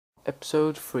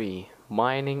Episode 3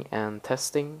 Mining and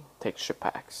Testing Texture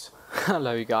Packs.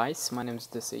 Hello you guys, my name is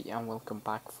Dizzy and welcome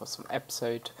back for some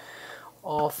episode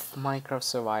of Minecraft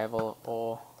Survival,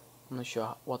 or I'm not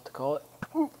sure what to call it.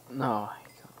 No, I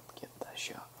can't get that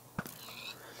shot.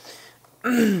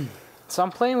 So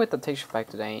I'm playing with the texture pack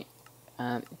today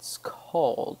and it's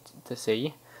called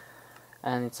Dizzy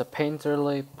and it's a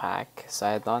painterly pack, so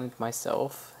I done it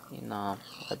myself in a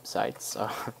website,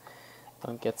 so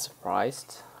don't get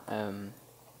surprised.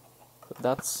 But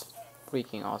that's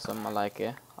freaking awesome. I like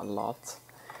it a lot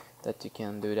that you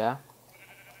can do that.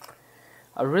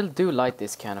 I really do like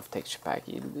this kind of texture pack.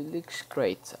 It looks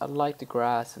great. I like the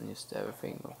grass and just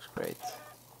everything looks great.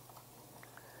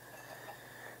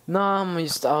 Now I'm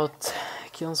just out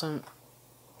killing some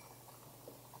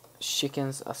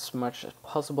chickens as much as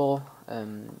possible.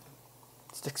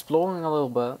 Just exploring a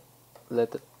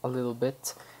little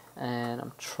bit, and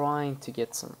I'm trying to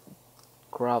get some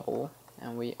gravel,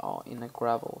 and we are in a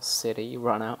gravel city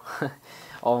right now.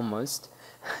 Almost.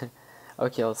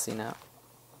 Okay, let's see now.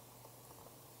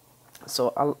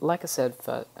 So like I said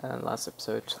for last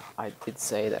episode, I did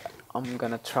say that I'm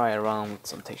gonna try around with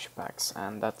some texture packs,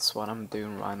 and that's what I'm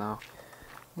doing right now.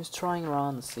 I'm just trying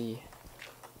around to see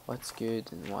what's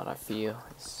good and what I feel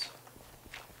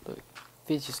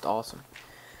feels just awesome.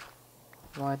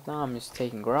 Right now I'm just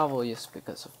taking gravel just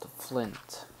because of the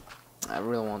flint. I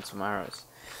really want some arrows.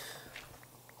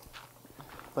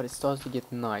 But it starts to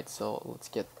get night, so let's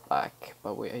get back.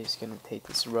 But we're just gonna take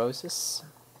this rose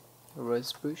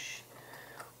bush.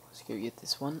 Let's go get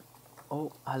this one.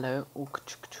 Oh, hello.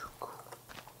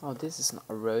 Oh, this is not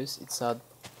a rose, it's a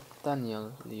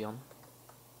dandelion.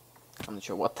 I'm not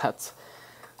sure what that's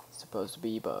supposed to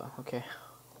be, but okay.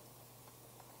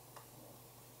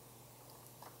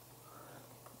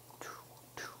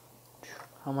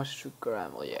 How much should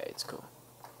gravel? Yeah, it's cool.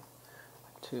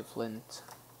 2 flint.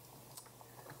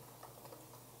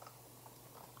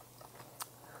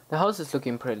 The house is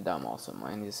looking pretty damn awesome,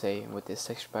 I need to say, with this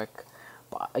texture pack.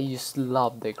 But I just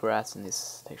love the grass in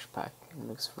this texture pack. It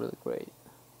looks really great.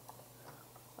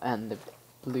 And the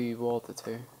blue water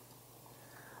too.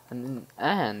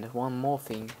 And one more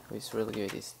thing which is really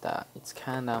good is that it's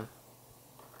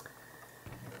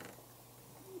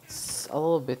a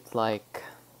little bit like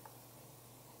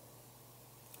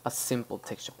a simple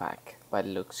texture pack, but it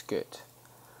looks good.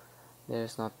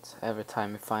 There's not every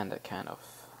time you find that kind of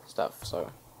stuff,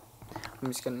 so I'm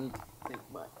just gonna need to take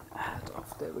my hat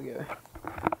off. There we go.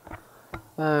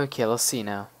 Okay, let's see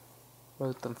now.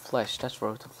 Rotten flesh. That's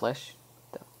rotten flesh.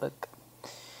 Look.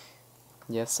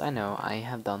 Yes, I know. I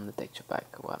have done the texture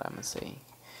pack. What am I saying?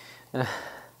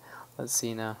 Let's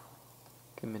see now.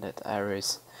 Give me that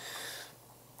arrows.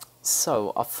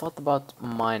 So I thought about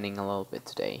mining a little bit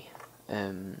today,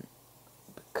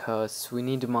 because we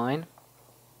need to mine.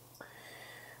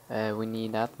 We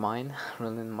need that mine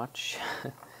really much.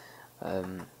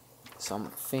 So I'm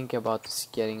thinking about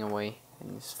just getting away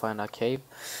and just find a cave,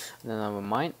 and then I will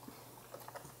mine.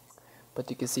 But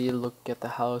you can see, look at the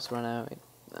house right now.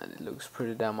 It looks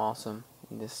pretty damn awesome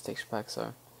in this texture pack.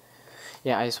 So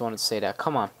yeah, I just wanted to say that.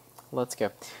 Come on, let's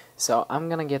go. So I'm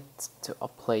gonna get to a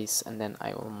place and then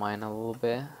I will mine a little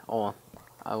bit, or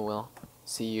I will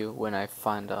see you when I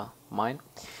find a mine.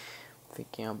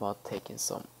 Thinking about taking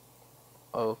some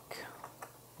oak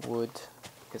wood,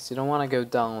 because you don't want to go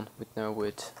down with no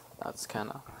wood. That's kind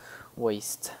of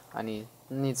waste. I need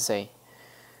to say,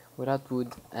 without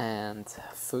wood and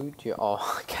food you are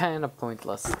kind of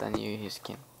pointless. Then you just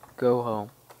can go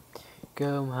home.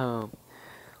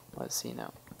 Let's see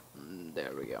now.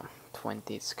 There we go.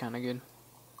 20 is kind of good.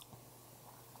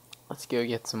 Let's go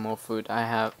get some more food.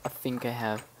 I think I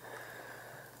have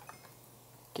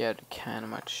get kind of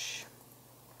much.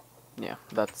 Yeah,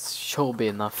 that should be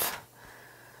enough.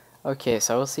 Okay,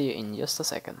 so I will see you in just a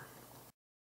second.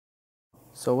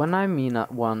 So when I mean at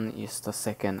just a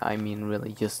second, I mean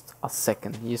really just a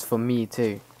second. Just for me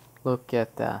too. Look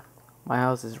at that. My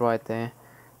house is right there,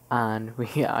 and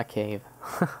we are a cave.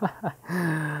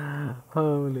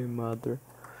 Holy mother.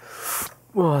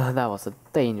 Well, that was a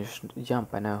dangerous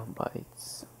jump, I know, but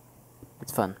it's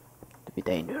fun to be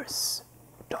dangerous.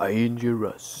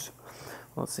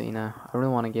 Let's see now. I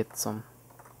really want to get some.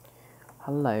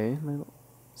 Hello, little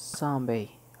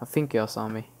zombie. I think you're a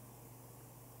zombie.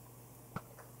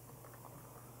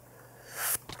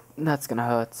 That's gonna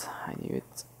hurt. I knew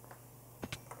it.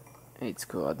 It's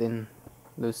cool. I didn't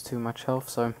lose too much health,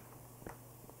 so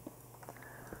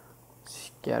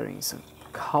just getting some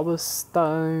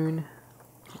cobblestone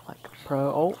like a pro.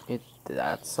 Oh,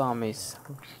 that zombies.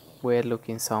 Weird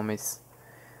looking zombies.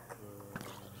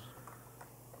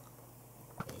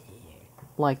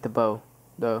 like the bow,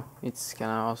 though. It's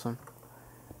kinda awesome.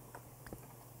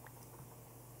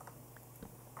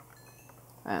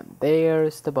 And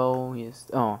there's the bow.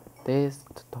 Oh, there's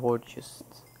the torch just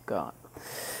gone.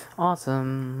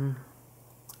 Awesome.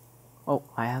 Oh,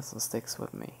 I have some sticks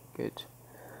with me. Good.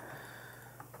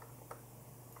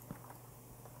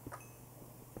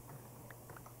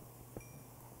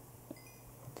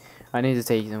 I need to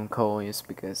take some coal just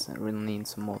because I really need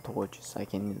some more torches.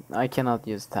 I cannot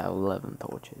just have 11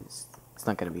 torches. It's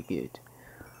not gonna be good.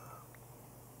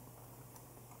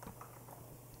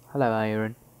 Hello,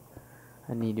 iron.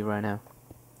 I need you right now.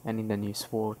 I need a new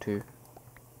sword too.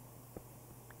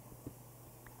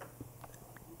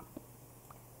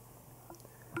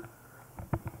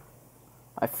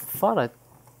 I thought I'd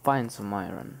find some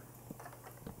iron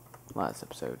last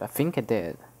episode. I think I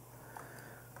did.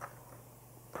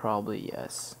 Probably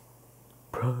yes.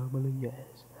 Probably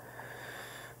yes.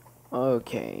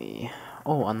 Okay.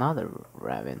 Oh, another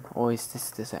raven. Oh, is this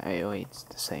the same? Oh, it's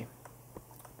the same.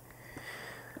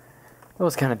 That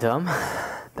was kind of dumb.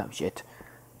 Dumb shit.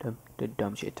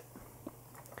 Dumb shit.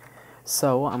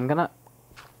 So, I'm gonna...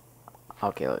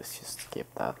 Okay, let's just skip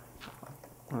that.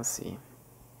 Let's see.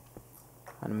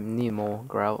 I need more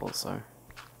gravel, so...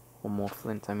 Or more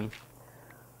flint, I mean.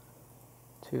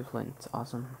 2 flint,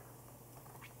 awesome.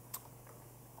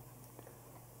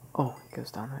 Oh, it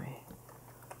goes down there.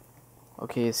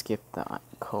 Okay, skip the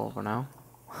coal for now.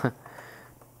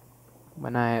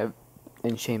 When I have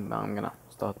enchantment, I'm gonna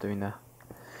start doing that.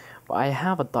 But I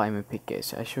have a diamond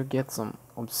pickaxe. I should get some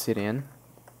obsidian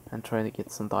and try to get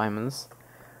some diamonds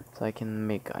so I can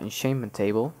make an enchantment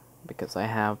table because I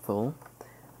have full.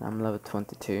 I'm level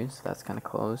 22, so that's kind of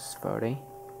close. 30.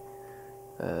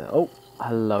 Oh,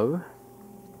 hello.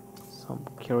 Some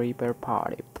creeper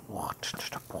party.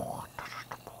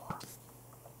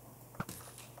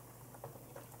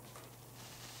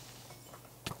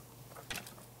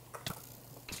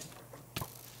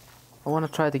 I want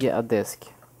to try to get a disc.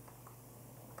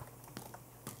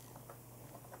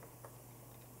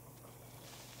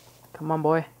 Come on,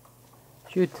 boy.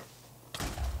 Shoot.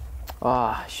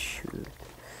 Ah, shoot.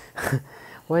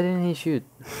 Why didn't he shoot?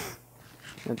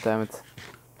 God damn it.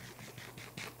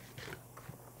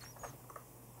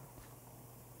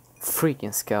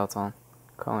 Freaking skeleton.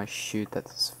 Can't shoot at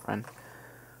his friend.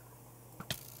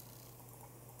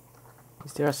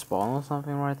 Is there a spawn or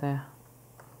something right there?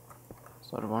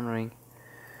 Sort of wondering.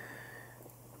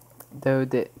 Though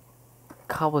the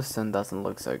cobblestone doesn't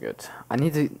look so good. I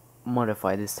need to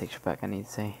modify this texture pack, I need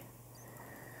to say.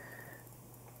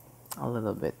 A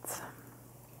little bit.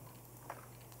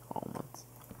 Almost.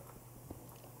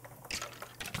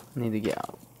 Need to get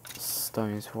a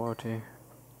stone sword too.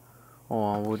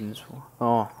 Or a wooden sword.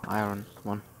 Oh, iron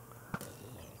one.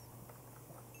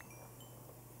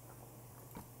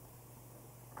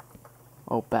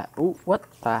 Oh, oh, what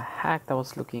the heck? That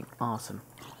was looking awesome.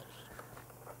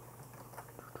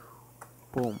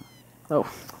 Boom. Oh,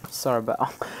 sorry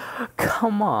about.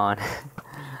 Come on.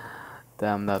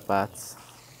 Damn, that bat's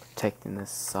protecting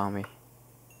this army.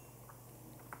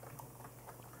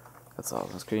 That's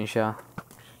awesome. Screenshot.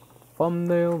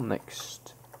 Thumbnail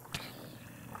next.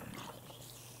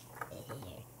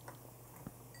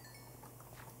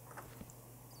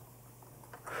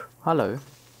 Hello.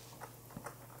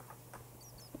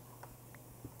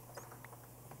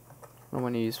 I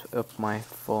want to use up my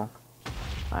full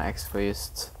axe for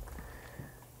just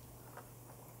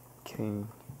killing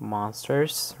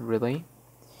monsters, really.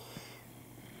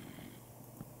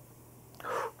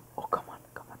 Oh, come on,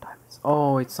 diamonds.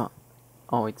 Oh, it's not.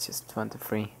 Oh, it's just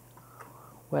 23.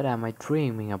 What am I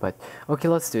dreaming about? Okay,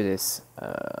 let's do this.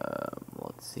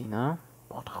 Let's see now.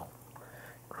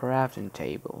 Crafting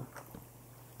table.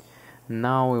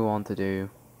 Now we want to do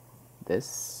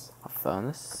this, a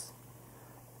furnace.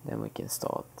 Then we can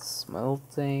start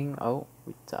smelting. Oh,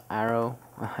 with the arrow.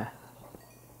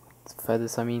 It's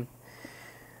feathers, I mean.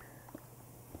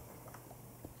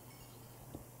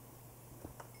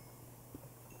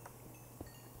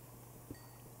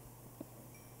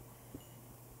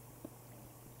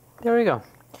 There we go.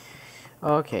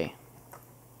 Okay.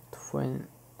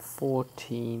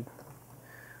 14.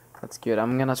 That's good.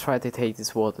 I'm gonna try to take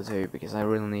this water too, because I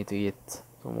really need to get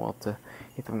some water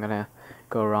if I'm gonna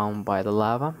go around by the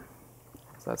lava.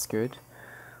 So that's good.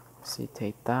 Let's see,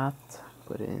 take that,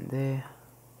 put it in there.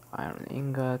 Iron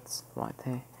ingots, right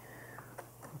there.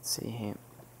 Let's see here.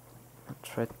 I'll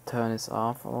try to turn this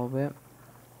off a little bit.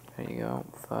 There you go,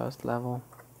 first level.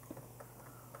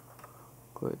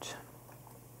 Good.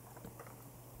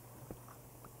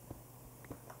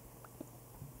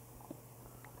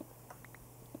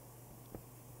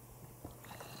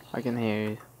 I can hear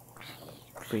you.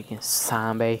 Freaking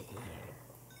zombie.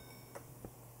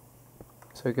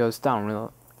 So it goes down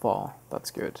real far.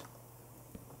 That's good.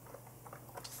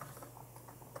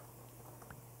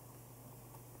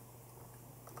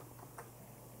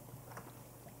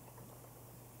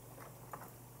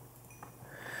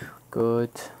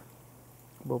 Good.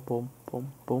 Boom, boom,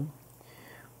 boom, boom.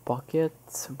 Bucket.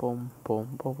 Boom,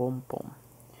 boom, boom, boom, boom.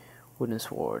 Wooden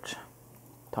sword.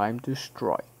 Time to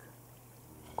strike.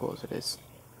 Of course it is.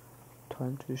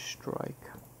 Time to strike.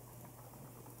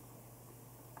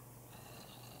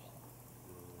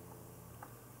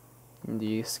 And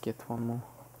you just get one more.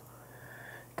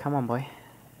 Come on, boy.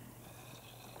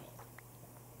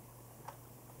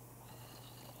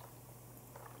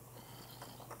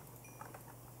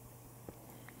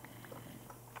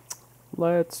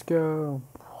 Let's go.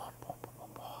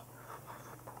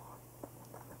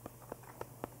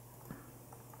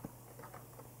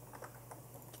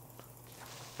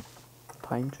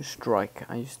 Time to strike.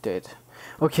 I just did.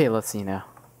 Okay, let's see now.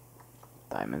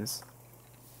 Diamonds.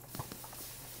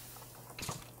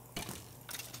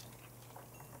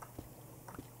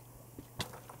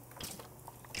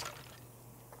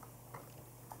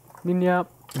 Ninja.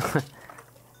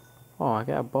 Oh, I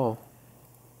got a bow.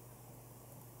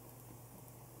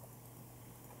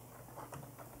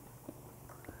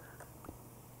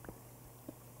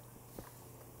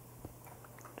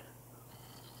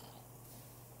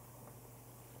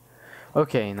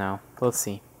 Okay, now let's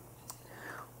see.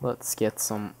 Let's get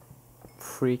some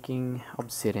freaking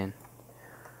obsidian.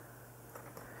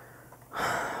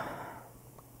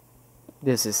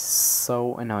 This is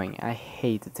so annoying. I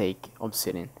hate to take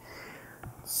obsidian.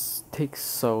 It takes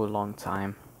so long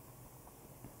time.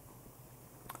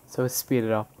 So speed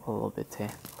it up a little bit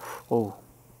here. Oh.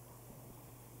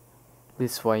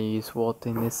 This is why you use water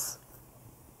in this.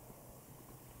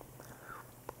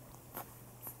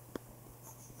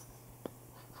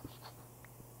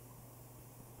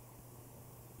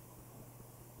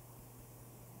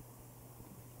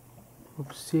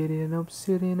 Obsidian,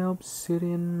 obsidian,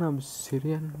 obsidian,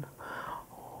 obsidian.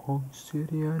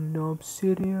 Obsidian,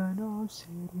 obsidian,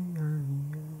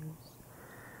 obsidian, yes.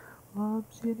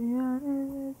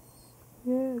 Obsidian, yes.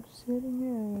 Yeah,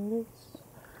 obsidian, yes.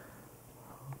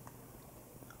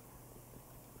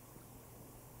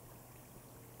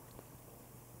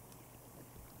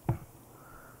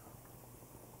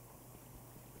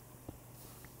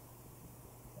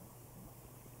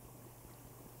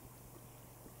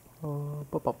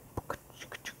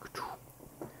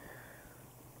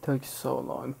 Takes so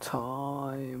long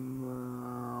time.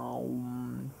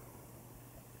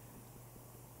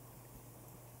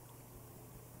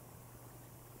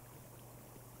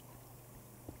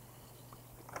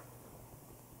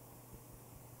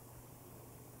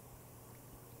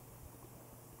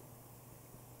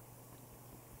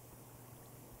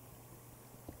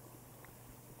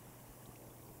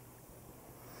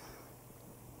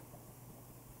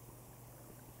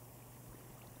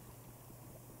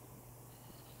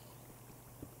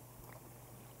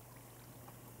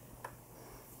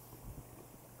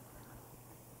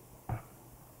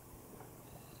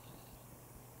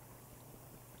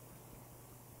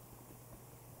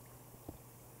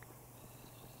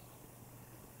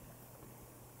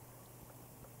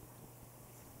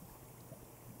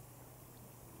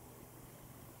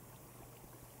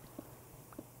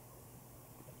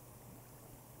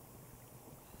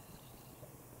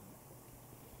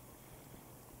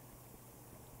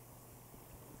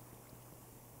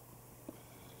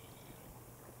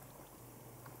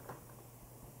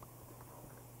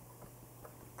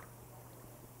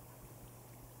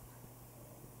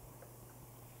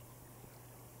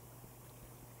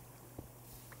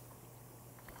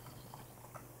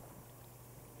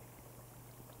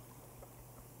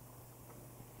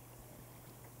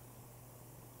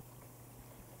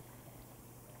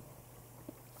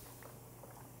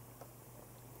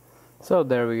 So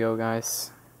there we go,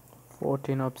 guys.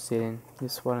 14 obsidian.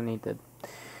 This is what I needed.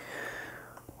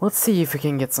 Let's see if we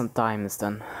can get some diamonds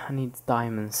then. I need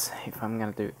diamonds if I'm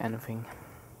gonna do anything.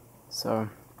 So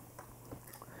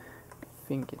I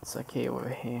think it's okay over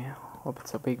here. Hope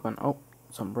it's a big one. Oh,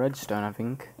 some redstone, I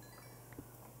think.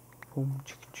 Boom,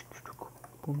 chicka, chicka, chicka,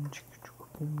 boom, chicka,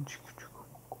 chicka, boom, chicka,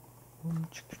 chicka, boom,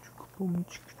 chicka, chicka, boom,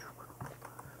 chicka, chicka.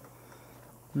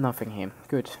 Nothing here.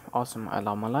 Good, awesome. I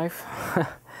love my life.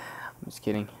 I'm just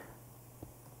kidding.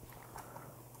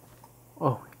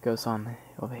 Oh, it goes on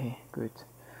over here. Good.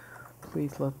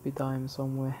 Please let me diamond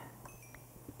somewhere.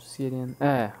 Obsidian.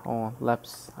 Or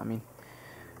laps. I mean,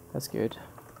 that's good.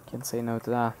 Can't say no to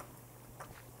that.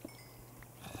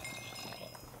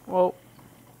 Whoa.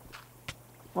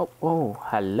 Oh, oh,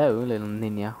 hello, little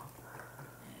ninja.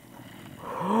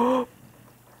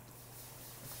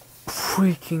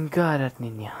 Freaking god, that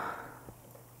ninja.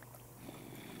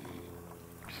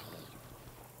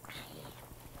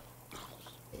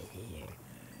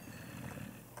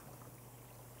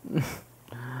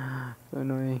 So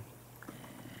annoying.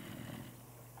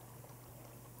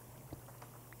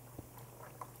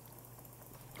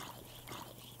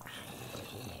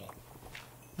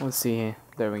 Let's see here.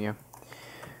 There we go.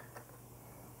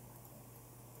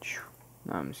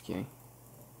 No, I'm just kidding.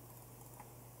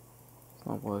 It's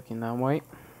not working that way.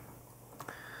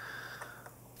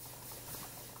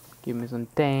 Give me some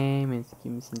diamonds.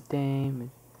 Give me some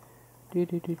diamonds. Do,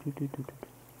 do, do, do, do, do, do.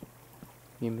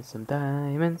 Give me some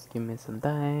diamonds. Give me some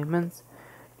diamonds.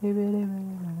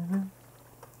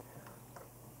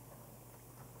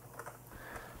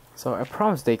 So I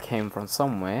promise they came from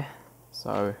somewhere.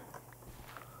 So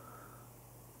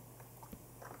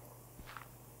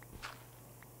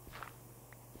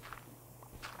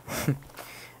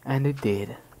and it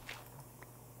did.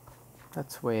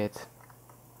 That's weird.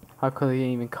 How could they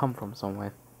even come from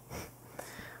somewhere?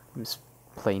 I'm just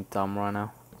plain dumb right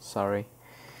now. Sorry.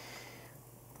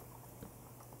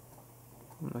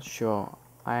 I'm not sure.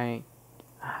 I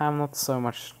have not so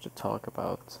much to talk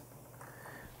about.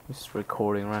 I'm just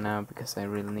recording right now because I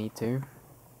really need to.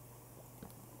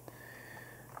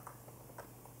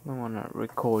 I don't wanna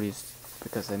record this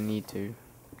because I need to.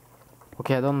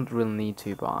 Okay, I don't really need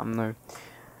to, but I'm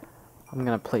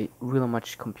gonna play really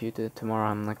much computer tomorrow.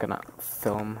 I'm not gonna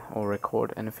film or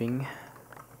record anything.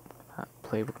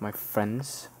 Play with my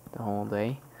friends the whole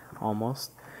day,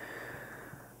 almost.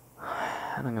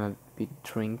 And I'm gonna be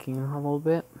drinking a little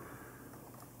bit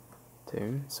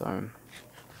too, so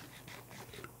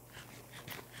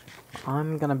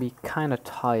I'm gonna be kinda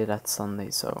tired that Sunday,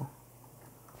 so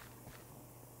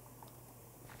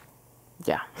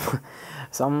yeah.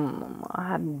 So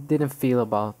I didn't feel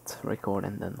about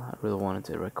recording then. I really wanted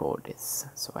to record this,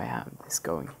 so I have this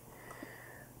going.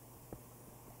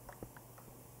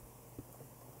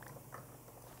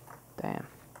 Damn.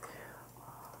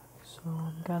 So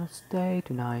I'm gonna stay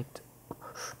tonight.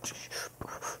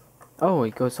 Oh,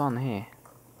 it goes on here.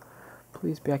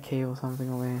 Please be a cave or something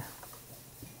over here.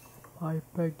 I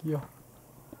beg you.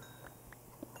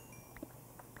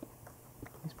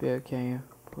 Please be a cave.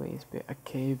 Please be a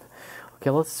cave. Okay,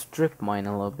 let's strip mine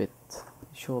a little bit.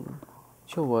 Should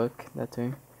work, that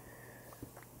too.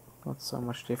 Not so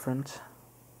much different.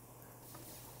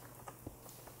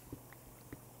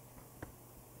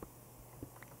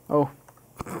 Oh.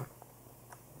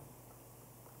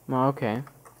 Oh, okay.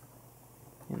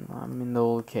 I'm in the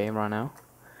old cave right now.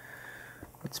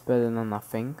 It's better than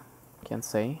nothing. Can I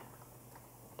say?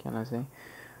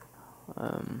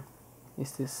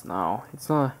 Is this no? It's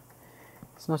not.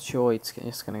 It's not sure. It's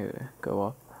just gonna go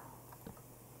up.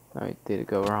 No, it did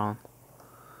go around.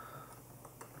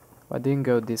 But I didn't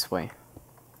go this way.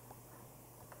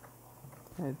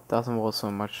 It doesn't work so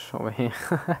much over here.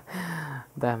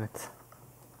 Damn it.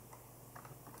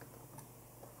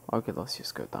 Okay, let's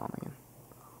just go down again.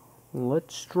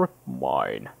 Let's strip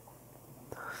mine.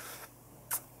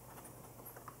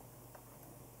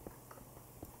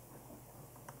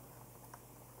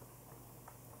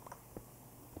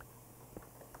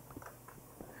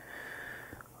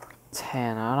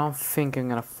 $10. I don't think I'm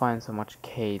gonna find so much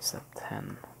caves at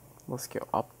 10. Let's go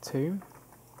up to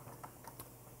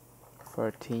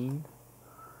 13.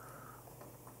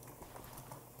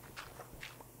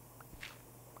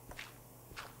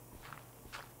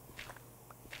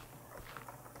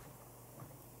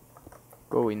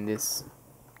 Go in this.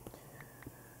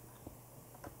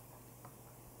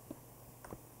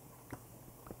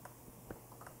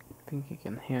 I think you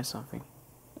can hear something.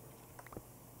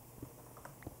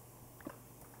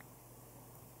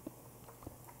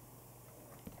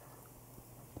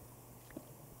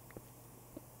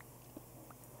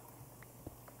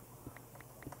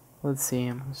 Let's see,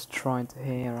 I'm just trying to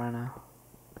hear right now.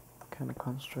 Kinda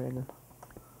concentrated.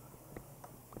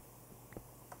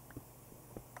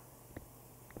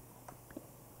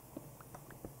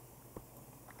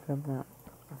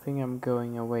 I think I'm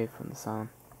going away from the sound.